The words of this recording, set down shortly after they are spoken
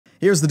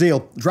Here's the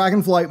deal.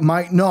 Dragonflight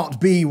might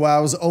not be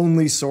WoW's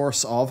only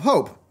source of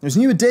hope. There's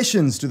new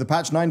additions to the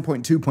patch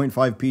 9.2.5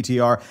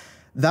 PTR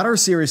that are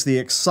seriously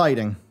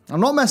exciting.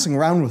 I'm not messing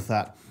around with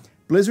that.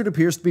 Blizzard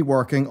appears to be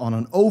working on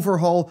an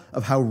overhaul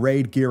of how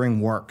raid gearing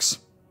works.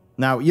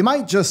 Now, you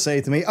might just say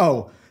to me,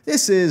 oh,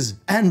 this is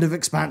end of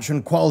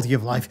expansion quality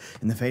of life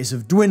in the face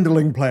of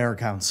dwindling player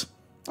counts.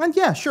 And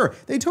yeah, sure,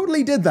 they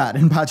totally did that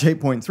in patch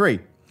 8.3.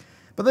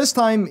 But this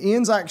time,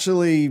 Ian's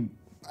actually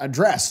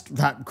addressed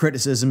that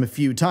criticism a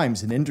few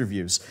times in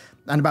interviews.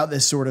 And about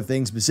this sort of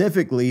thing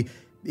specifically,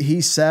 he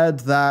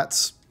said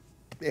that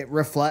it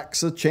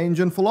reflects a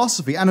change in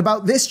philosophy. And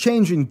about this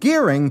change in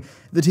gearing,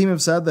 the team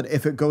have said that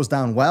if it goes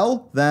down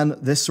well, then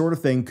this sort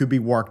of thing could be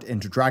worked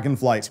into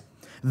Dragonflight.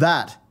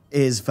 That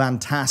is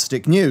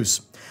fantastic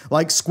news.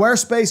 Like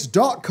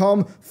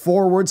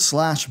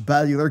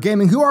squarespace.com/Bellular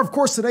Gaming, who are of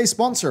course today's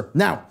sponsor.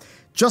 Now,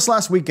 just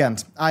last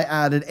weekend, I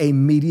added a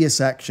media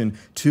section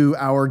to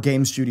our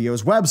Game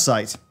Studio's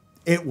website.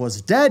 It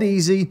was dead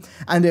easy,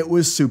 and it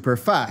was super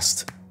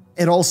fast.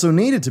 It also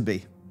needed to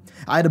be.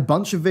 I had a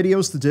bunch of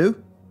videos to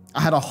do,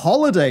 I had a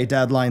holiday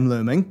deadline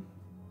looming,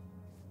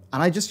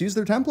 and I just used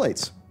their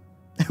templates.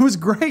 It was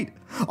great.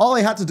 All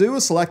I had to do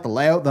was select the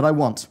layout that I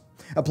want,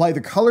 apply the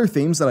color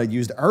themes that I'd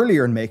used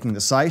earlier in making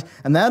the site,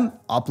 and then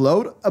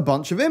upload a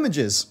bunch of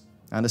images.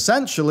 And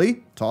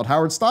essentially, Todd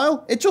Howard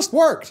style, it just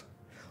worked.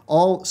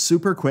 All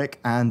super quick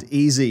and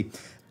easy.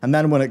 And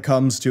then when it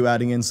comes to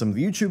adding in some of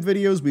the YouTube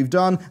videos we've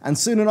done, and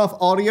soon enough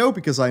audio,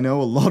 because I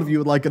know a lot of you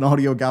would like an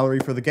audio gallery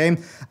for the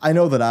game, I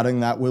know that adding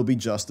that will be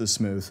just as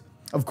smooth.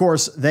 Of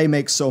course, they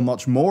make so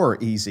much more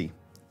easy.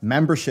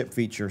 Membership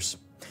features,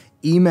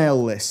 email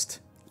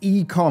list,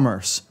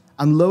 e-commerce,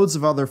 and loads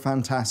of other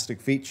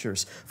fantastic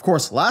features. Of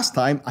course, last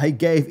time I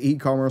gave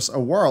e-commerce a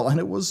whirl, and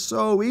it was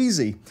so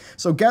easy.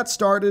 So get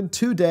started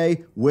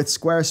today with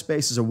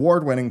Squarespace's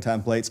award-winning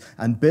templates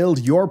and build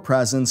your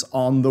presence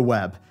on the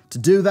web. To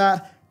do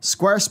that,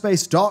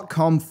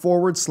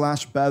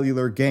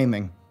 squarespace.com/Bellular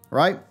Gaming.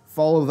 Right?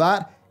 Follow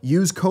that.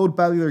 Use code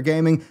Bellular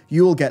Gaming.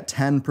 You'll get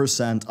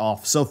 10%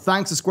 off. So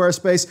thanks to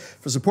Squarespace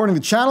for supporting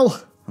the channel,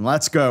 and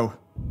let's go.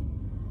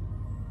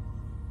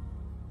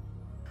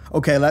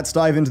 Okay, let's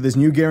dive into this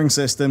new gearing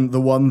system, the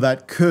one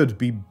that could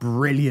be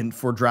brilliant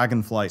for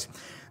Dragonflight.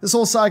 This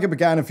whole saga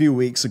began a few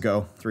weeks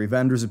ago. 3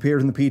 vendors appeared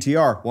in the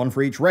PTR, 1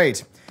 for each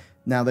raid.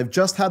 Now, they've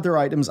just had their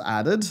items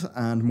added,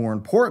 and more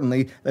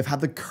importantly, they've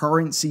had the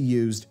currency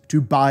used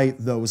to buy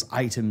those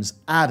items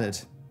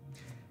added.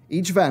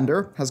 Each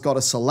vendor has got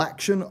a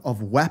selection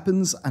of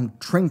weapons and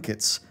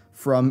trinkets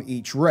from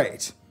each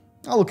raid.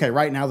 Okay,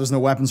 right now there's no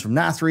weapons from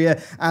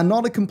Nathria, and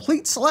not a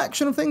complete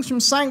selection of things from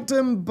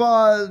Sanctum,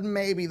 but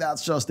maybe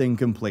that's just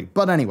incomplete.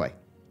 But anyway,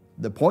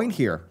 the point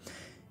here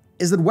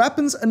is that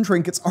weapons and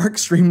trinkets are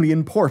extremely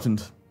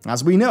important.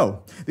 As we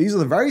know, these are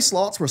the very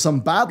slots where some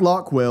bad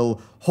luck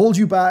will hold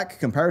you back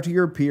compared to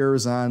your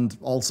peers and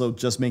also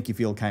just make you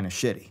feel kind of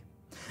shitty.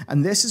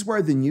 And this is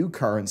where the new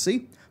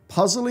currency,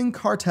 Puzzling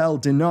Cartel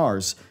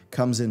Dinars,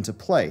 comes into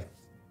play.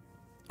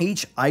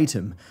 Each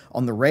item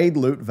on the raid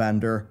loot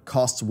vendor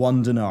costs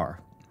 1 dinar.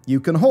 You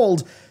can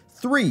hold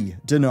 3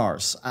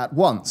 dinars at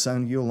once,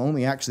 and you'll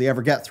only actually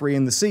ever get 3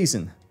 in the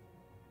season.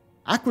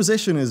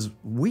 Acquisition is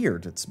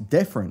weird, it's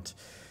different.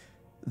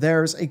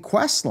 There's a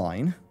quest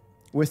line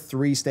with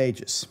 3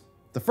 stages.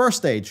 The first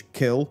stage,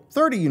 kill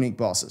 30 unique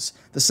bosses.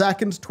 The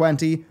second,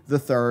 20. The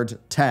third,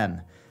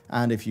 10.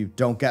 And if you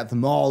don't get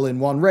them all in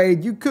one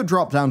raid, you could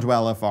drop down to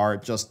LFR,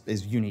 it just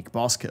is unique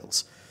boss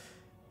kills.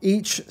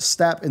 Each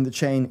step in the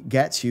chain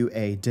gets you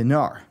a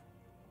dinar.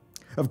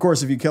 Of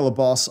course, if you kill a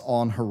boss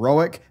on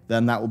Heroic,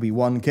 then that will be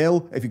 1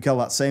 kill. If you kill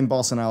that same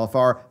boss on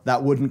LFR,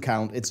 that wouldn't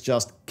count. It's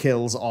just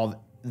kills of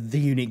the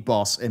unique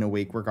boss in a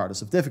week,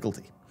 regardless of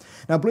difficulty.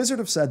 Now, Blizzard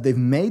have said they've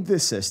made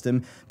this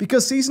system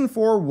because Season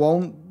 4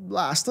 won't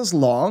last as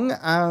long,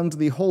 and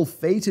the whole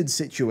fated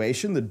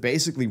situation that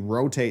basically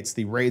rotates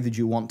the raid that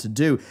you want to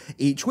do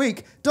each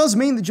week does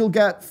mean that you'll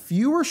get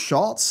fewer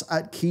shots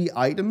at key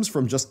items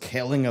from just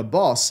killing a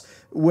boss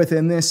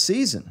within this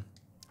season.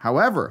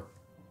 However,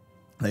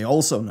 they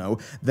also know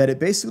that it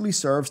basically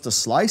serves to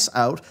slice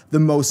out the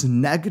most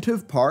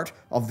negative part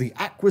of the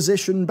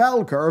acquisition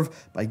bell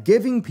curve by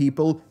giving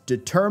people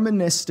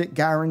deterministic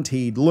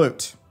guaranteed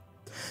loot.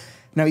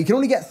 Now, you can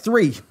only get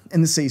 3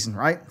 in the season,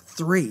 right?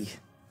 3.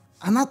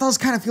 And that does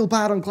kind of feel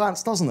bad on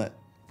glance, doesn't it?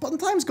 But in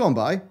time's gone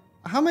by,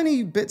 how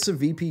many bits of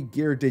VP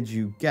gear did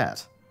you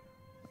get?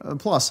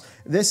 Plus,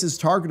 this is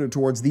targeted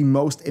towards the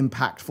most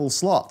impactful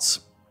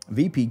slots.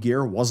 VP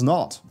gear was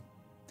not.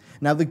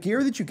 Now, the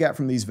gear that you get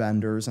from these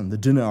vendors and the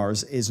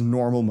dinars is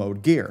normal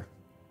mode gear,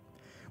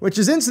 which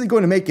is instantly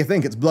going to make you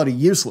think it's bloody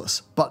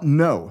useless. But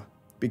no,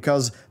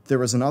 because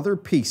there is another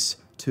piece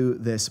to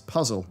this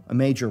puzzle, a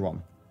major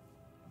one.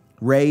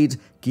 Raid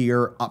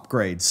gear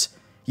upgrades.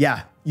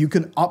 Yeah, you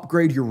can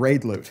upgrade your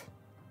raid loot.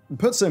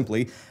 Put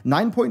simply,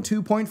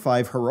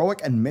 9.2.5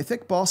 heroic and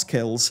mythic boss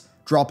kills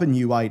drop a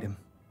new item.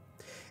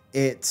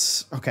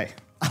 It's... okay,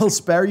 I'll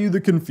spare you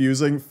the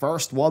confusing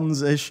first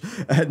ones-ish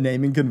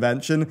naming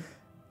convention.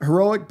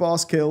 Heroic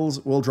boss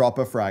kills will drop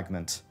a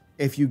fragment.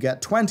 If you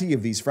get 20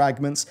 of these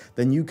fragments,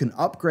 then you can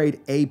upgrade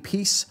a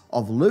piece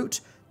of loot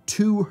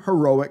to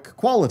heroic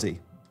quality.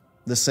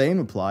 The same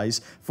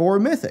applies for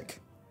Mythic.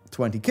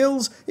 20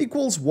 kills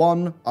equals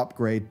 1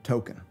 upgrade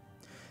token.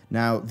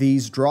 Now,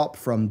 these drop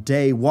from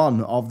day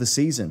 1 of the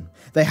season.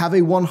 They have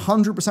a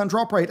 100%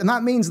 drop rate, and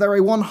that means they're a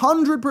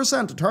 100%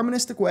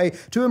 deterministic way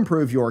to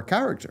improve your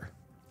character.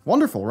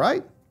 Wonderful,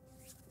 right?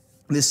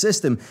 This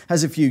system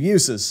has a few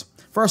uses.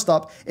 First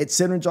up, it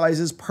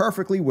synergizes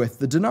perfectly with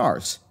the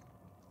dinars.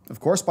 Of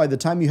course, by the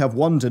time you have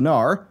 1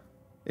 dinar,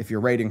 if you're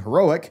raiding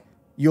heroic,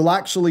 you'll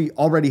actually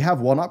already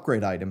have 1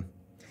 upgrade item.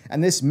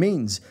 And this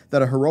means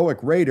that a heroic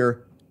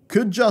raider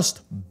could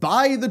just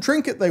buy the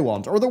trinket they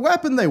want or the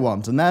weapon they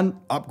want and then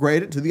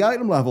upgrade it to the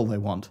item level they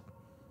want.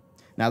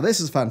 Now, this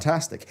is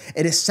fantastic.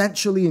 It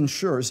essentially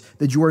ensures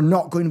that you are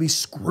not going to be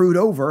screwed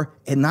over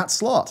in that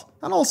slot.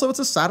 And also, it's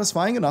a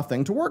satisfying enough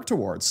thing to work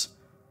towards.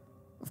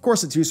 Of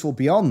course, it's useful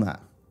beyond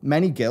that.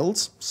 Many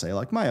guilds, say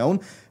like my own,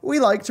 we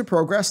like to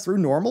progress through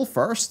normal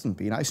first and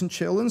be nice and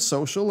chill and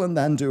social and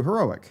then do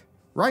heroic.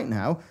 Right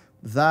now,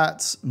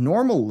 that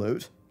normal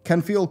loot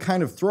can feel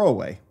kind of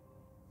throwaway.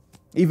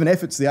 Even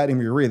if it's the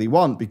item you really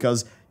want,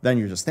 because then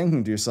you're just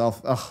thinking to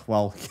yourself, oh,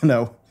 well,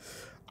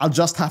 I'll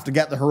just have to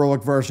get the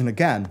heroic version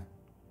again.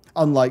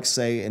 Unlike,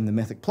 say, in the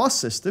Mythic Plus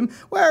system,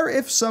 where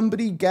if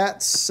somebody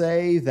gets,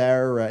 say,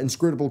 their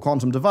inscrutable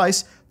quantum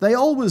device, they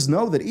always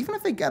know that even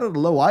if they get it at a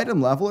low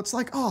item level, it's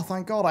like, oh,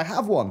 thank God I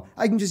have one.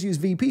 I can just use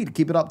VP to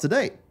keep it up to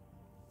date.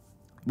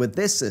 With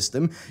this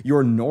system,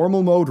 your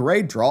normal mode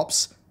raid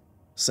drops,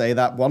 say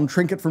that 1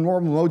 trinket from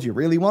normal mode you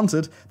really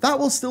wanted, that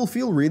will still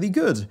feel really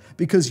good,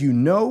 because you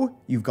know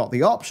you've got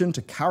the option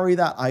to carry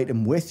that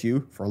item with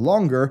you for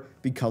longer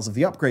because of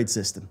the upgrade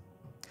system.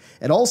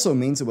 It also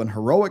means that when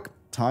heroic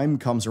time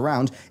comes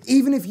around,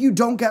 even if you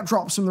don't get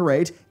drops from the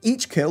raid,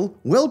 each kill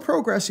will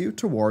progress you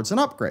towards an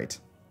upgrade.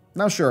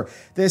 Now sure,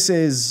 this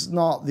is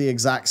not the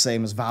exact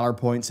same as Valor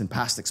points in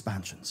past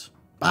expansions,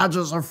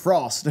 Badges of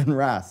Frost and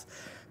Wrath,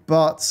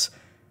 but,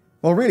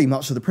 well, really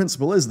much of the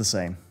principle is the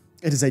same.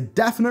 It is a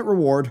definite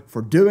reward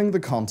for doing the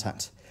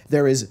content.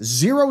 There is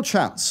 0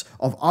 chance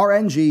of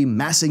RNG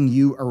messing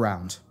you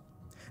around.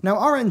 Now,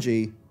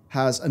 RNG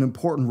has an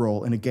important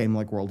role in a game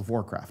like World of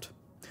Warcraft.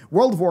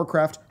 World of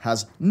Warcraft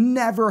has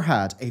never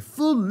had a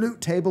full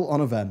loot table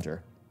on a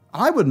vendor.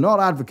 I would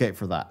not advocate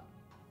for that.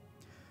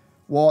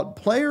 What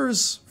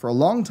players for a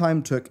long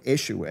time took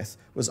issue with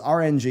was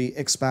RNG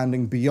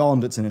expanding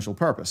beyond its initial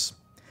purpose.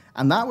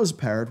 And that was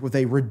paired with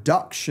a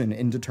reduction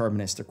in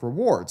deterministic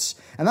rewards.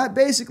 And that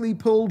basically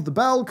pulled the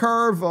bell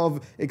curve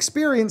of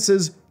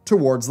experiences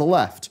towards the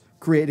left,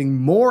 creating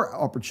more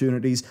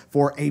opportunities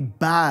for a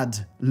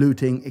bad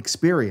looting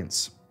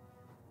experience.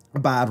 A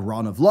bad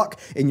run of luck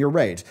in your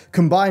raid,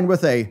 combined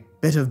with a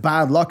bit of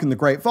bad luck in the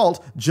Great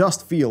Vault,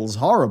 just feels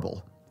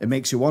horrible. It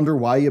makes you wonder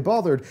why you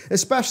bothered,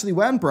 especially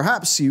when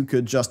perhaps you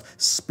could just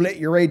split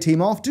your raid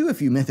team off, do a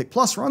few Mythic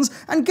Plus runs,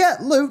 and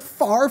get loot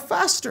far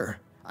faster.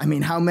 I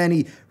mean, how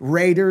many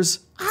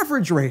raiders,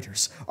 average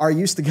raiders, are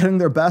used to getting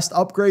their best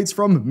upgrades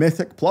from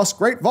Mythic Plus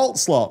Great Vault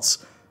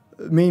slots?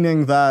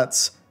 Meaning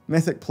that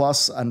Mythic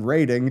Plus and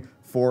raiding,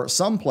 for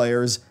some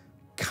players,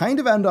 kind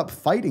of end up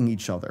fighting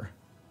each other.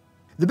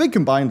 The big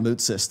combined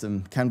loot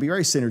system can be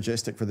very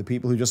synergistic for the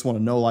people who just want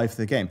to know life of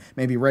the game.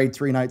 Maybe raid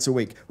 3 nights a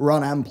week,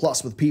 run M+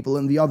 with people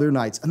in the other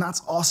nights, and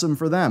that's awesome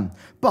for them.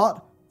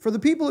 But for the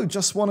people who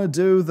just want to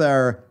do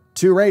their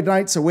 2 raid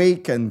nights a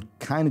week and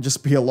kind of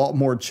just be a lot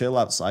more chill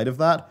outside of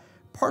that,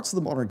 parts of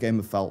the modern game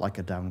have felt like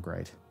a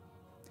downgrade.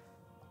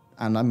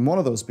 And I'm one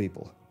of those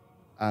people.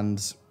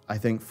 And I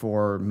think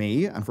for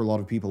me, and for a lot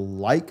of people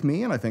like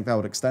me, and I think that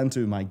would extend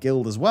to my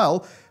guild as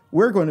well,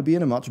 we're going to be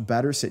in a much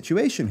better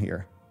situation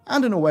here.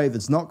 And in a way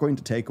that's not going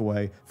to take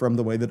away from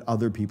the way that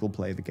other people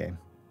play the game.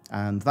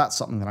 And that's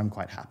something that I'm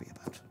quite happy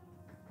about.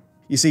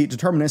 You see,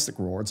 deterministic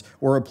rewards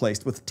were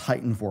replaced with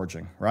Titan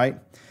Forging, right?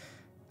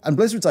 And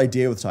Blizzard's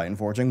idea with Titan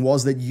Forging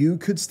was that you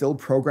could still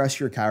progress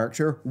your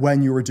character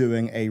when you were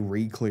doing a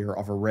re-clear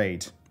of a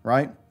raid,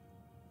 right?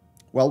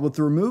 Well, with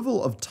the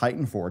removal of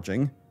Titan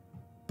Forging,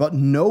 but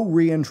no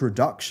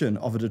reintroduction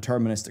of a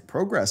deterministic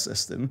progress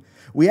system,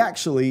 we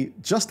actually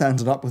just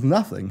ended up with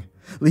nothing,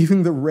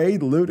 leaving the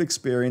raid loot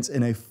experience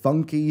in a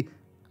funky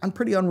and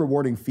pretty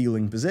unrewarding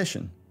feeling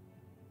position.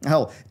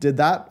 Hell, did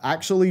that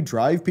actually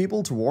drive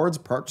people towards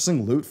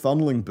purchasing loot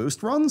funneling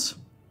boost runs?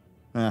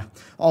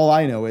 All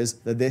I know is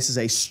that this is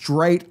a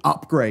straight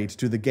upgrade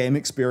to the game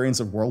experience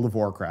of World of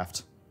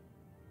Warcraft.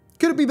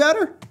 Could it be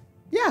better?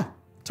 Yeah,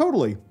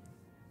 totally.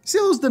 See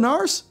those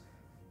dinars?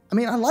 I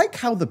mean, I like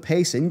how the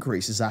pace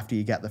increases after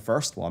you get the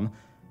first one,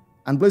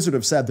 and Blizzard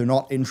have said they're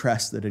not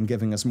interested in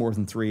giving us more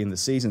than 3 in the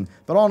season,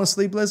 but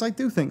honestly, Blizz, I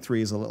do think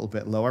 3 is a little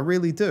bit low, I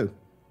really do.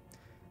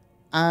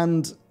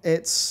 And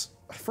it's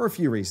for a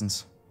few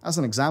reasons. As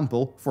an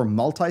example, for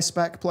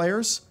multi-spec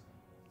players,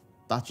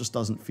 that just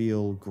doesn't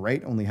feel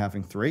great only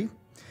having 3.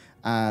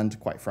 And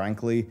quite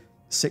frankly,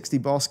 60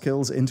 boss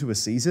kills into a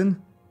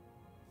season?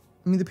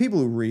 I mean, the people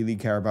who really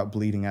care about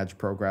bleeding edge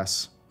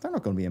progress, they're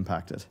not going to be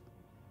impacted.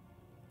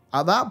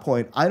 At that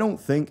point, I don't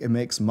think it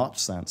makes much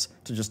sense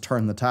to just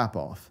turn the tap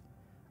off.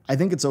 I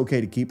think it's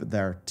okay to keep it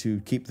there to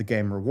keep the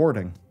game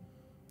rewarding.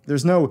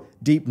 There's no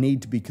deep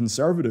need to be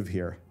conservative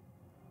here.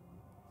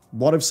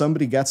 What if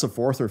somebody gets a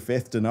 4th or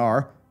 5th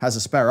dinar, has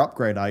a spare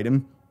upgrade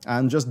item,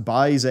 and just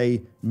buys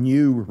a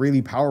new,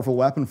 really powerful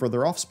weapon for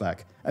their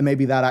off-spec, and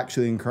maybe that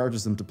actually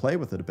encourages them to play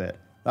with it a bit?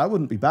 That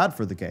wouldn't be bad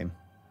for the game.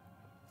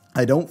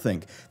 I don't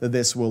think that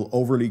this will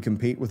overly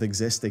compete with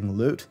existing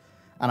loot,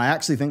 and I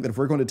actually think that if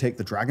we're going to take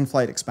the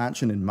Dragonflight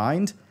expansion in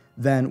mind,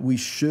 then we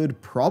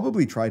should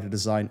probably try to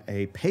design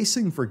a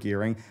pacing for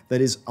gearing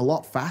that is a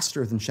lot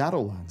faster than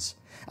Shadowlands.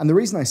 And the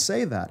reason I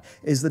say that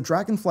is that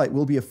Dragonflight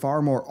will be a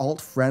far more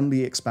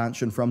alt-friendly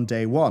expansion from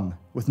day one,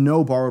 with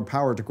no borrowed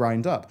power to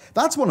grind up.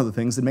 That's one of the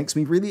things that makes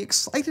me really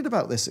excited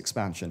about this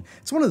expansion.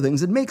 It's one of the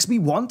things that makes me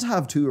want to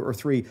have 2 or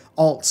 3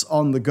 alts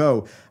on the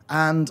go,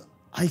 and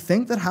I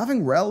think that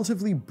having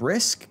relatively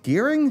brisk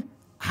gearing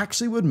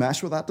actually would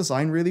mesh with that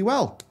design really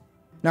well.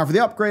 Now for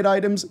the upgrade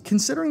items,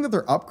 considering that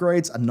they're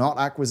upgrades and not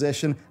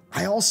acquisition,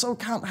 I also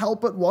can't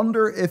help but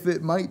wonder if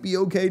it might be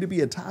okay to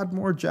be a tad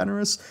more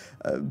generous,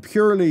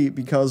 purely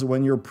because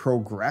when you're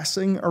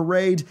progressing a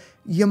raid,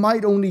 you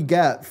might only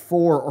get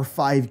 4 or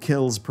 5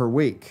 kills per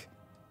week.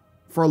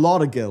 For a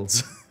lot of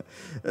guilds.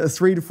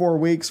 3 to 4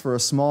 weeks for a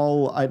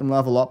small item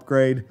level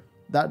upgrade,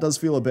 that does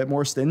feel a bit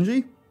more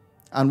stingy.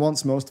 And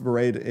once most of a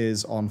raid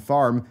is on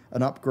farm,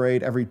 an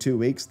upgrade every 2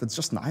 weeks that's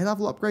just an eye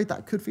level upgrade,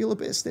 that could feel a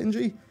bit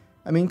stingy.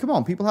 I mean, come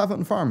on, people have it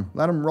on farm.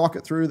 Let them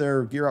rocket through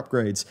their gear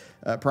upgrades.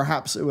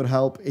 Perhaps it would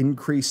help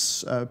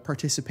increase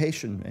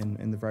participation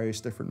in the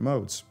various different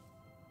modes.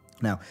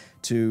 Now,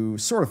 to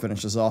sort of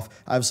finish this off,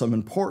 I have some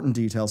important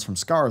details from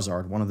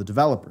Skarsgård, one of the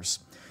developers.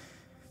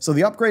 So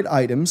the upgrade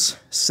items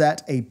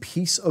set a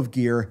piece of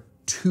gear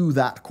to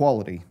that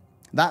quality.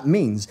 That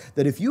means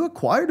that if you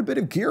acquired a bit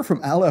of gear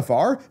from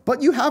LFR,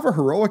 but you have a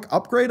heroic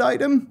upgrade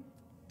item,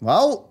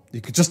 well,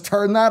 you could just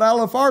turn that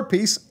LFR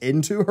piece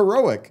into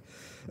heroic.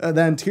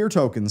 Then tier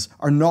tokens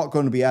are not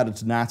going to be added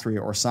to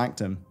Nathria or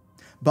Sanctum.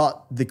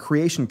 But the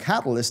creation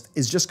catalyst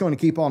is just going to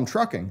keep on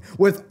trucking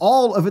with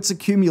all of its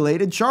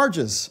accumulated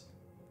charges.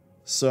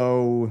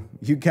 So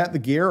you get the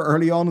gear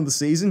early on in the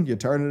season, you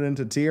turn it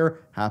into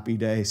tier, happy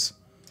days.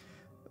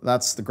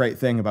 That's the great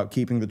thing about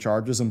keeping the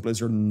charges and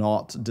Blizzard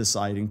not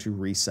deciding to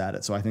reset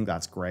it, so I think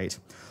that's great.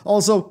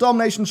 Also,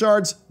 domination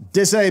shards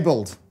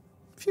disabled.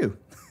 Phew.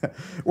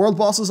 World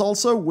bosses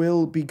also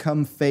will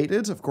become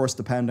fated, of course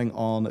depending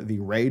on the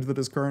raid that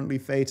is currently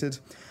fated.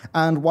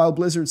 And while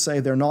Blizzard say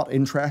they're not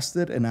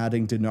interested in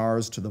adding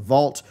dinars to the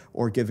vault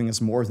or giving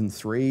us more than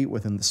 3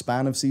 within the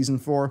span of Season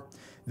 4,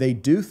 they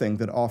do think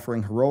that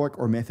offering heroic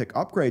or mythic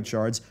upgrade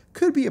shards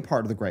could be a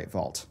part of the Great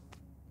Vault.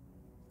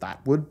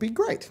 That would be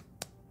great.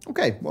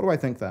 Okay, what do I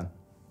think then?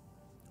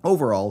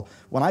 Overall,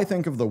 when I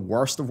think of the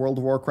worst of World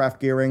of Warcraft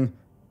gearing,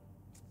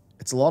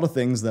 it's a lot of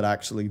things that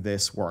actually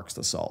this works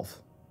to solve.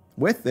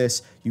 With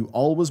this, you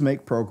always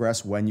make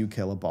progress when you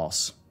kill a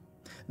boss.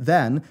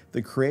 Then,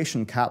 the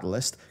creation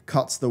catalyst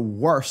cuts the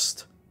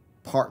worst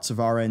parts of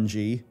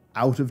RNG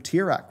out of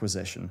tier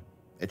acquisition.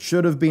 It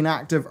should have been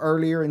active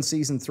earlier in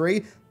Season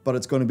 3, but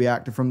it's going to be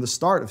active from the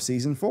start of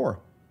Season 4.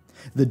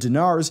 The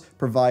dinars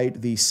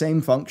provide the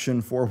same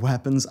function for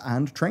weapons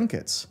and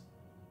trinkets.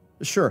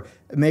 Sure,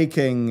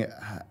 making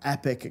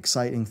epic,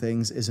 exciting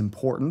things is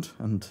important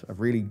and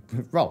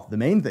the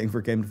main thing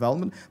for game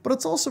development, but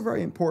it's also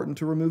very important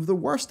to remove the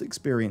worst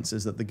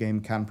experiences that the game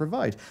can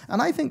provide.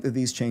 And I think that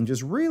these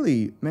changes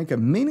really make a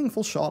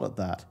meaningful shot at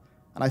that.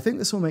 And I think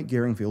this will make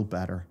gearing feel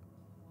better.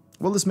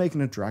 Will this make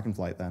it a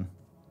Dragonflight then?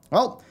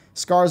 Well,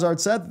 Skarsgård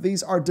said that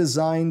these are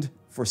designed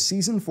for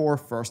Season 4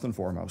 first and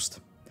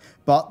foremost,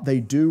 but they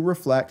do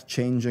reflect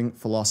changing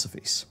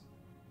philosophies.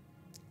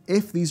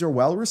 If these are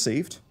well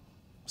received,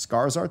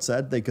 Skarsgård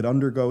said they could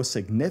undergo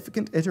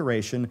significant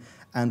iteration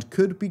and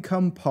could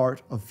become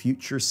part of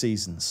future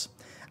seasons,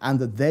 and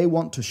that they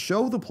want to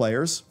show the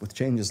players, with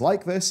changes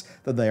like this,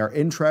 that they are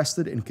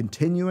interested in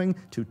continuing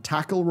to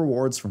tackle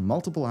rewards from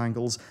multiple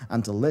angles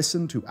and to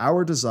listen to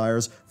our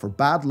desires for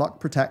bad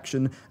luck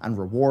protection and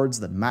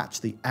rewards that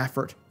match the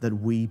effort that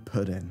we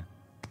put in.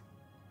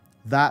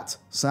 That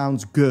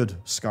sounds good,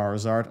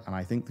 Skarsgård, and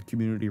I think the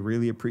community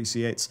really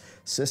appreciates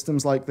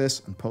systems like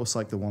this and posts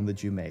like the one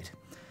that you made.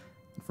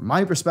 From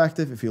my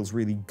perspective, it feels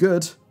really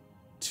good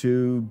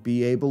to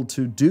be able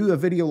to do a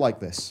video like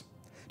this.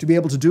 To be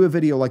able to do a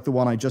video like the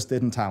one I just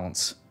did in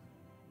Talents.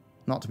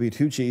 Not to be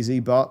too cheesy,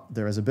 but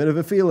there is a bit of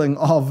a feeling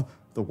of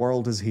the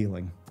world is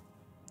healing.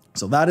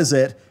 So that is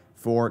it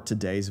for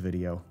today's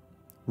video.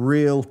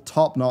 Real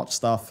top-notch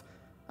stuff.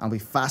 I'll be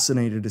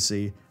fascinated to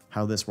see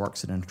how this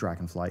works in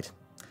Dragonflight.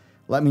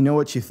 Let me know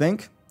what you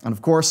think. And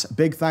of course, a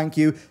big thank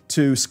you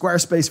to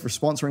Squarespace for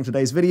sponsoring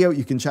today's video.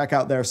 You can check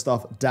out their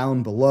stuff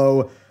down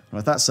below. And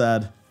with that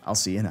said, I'll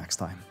see you next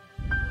time.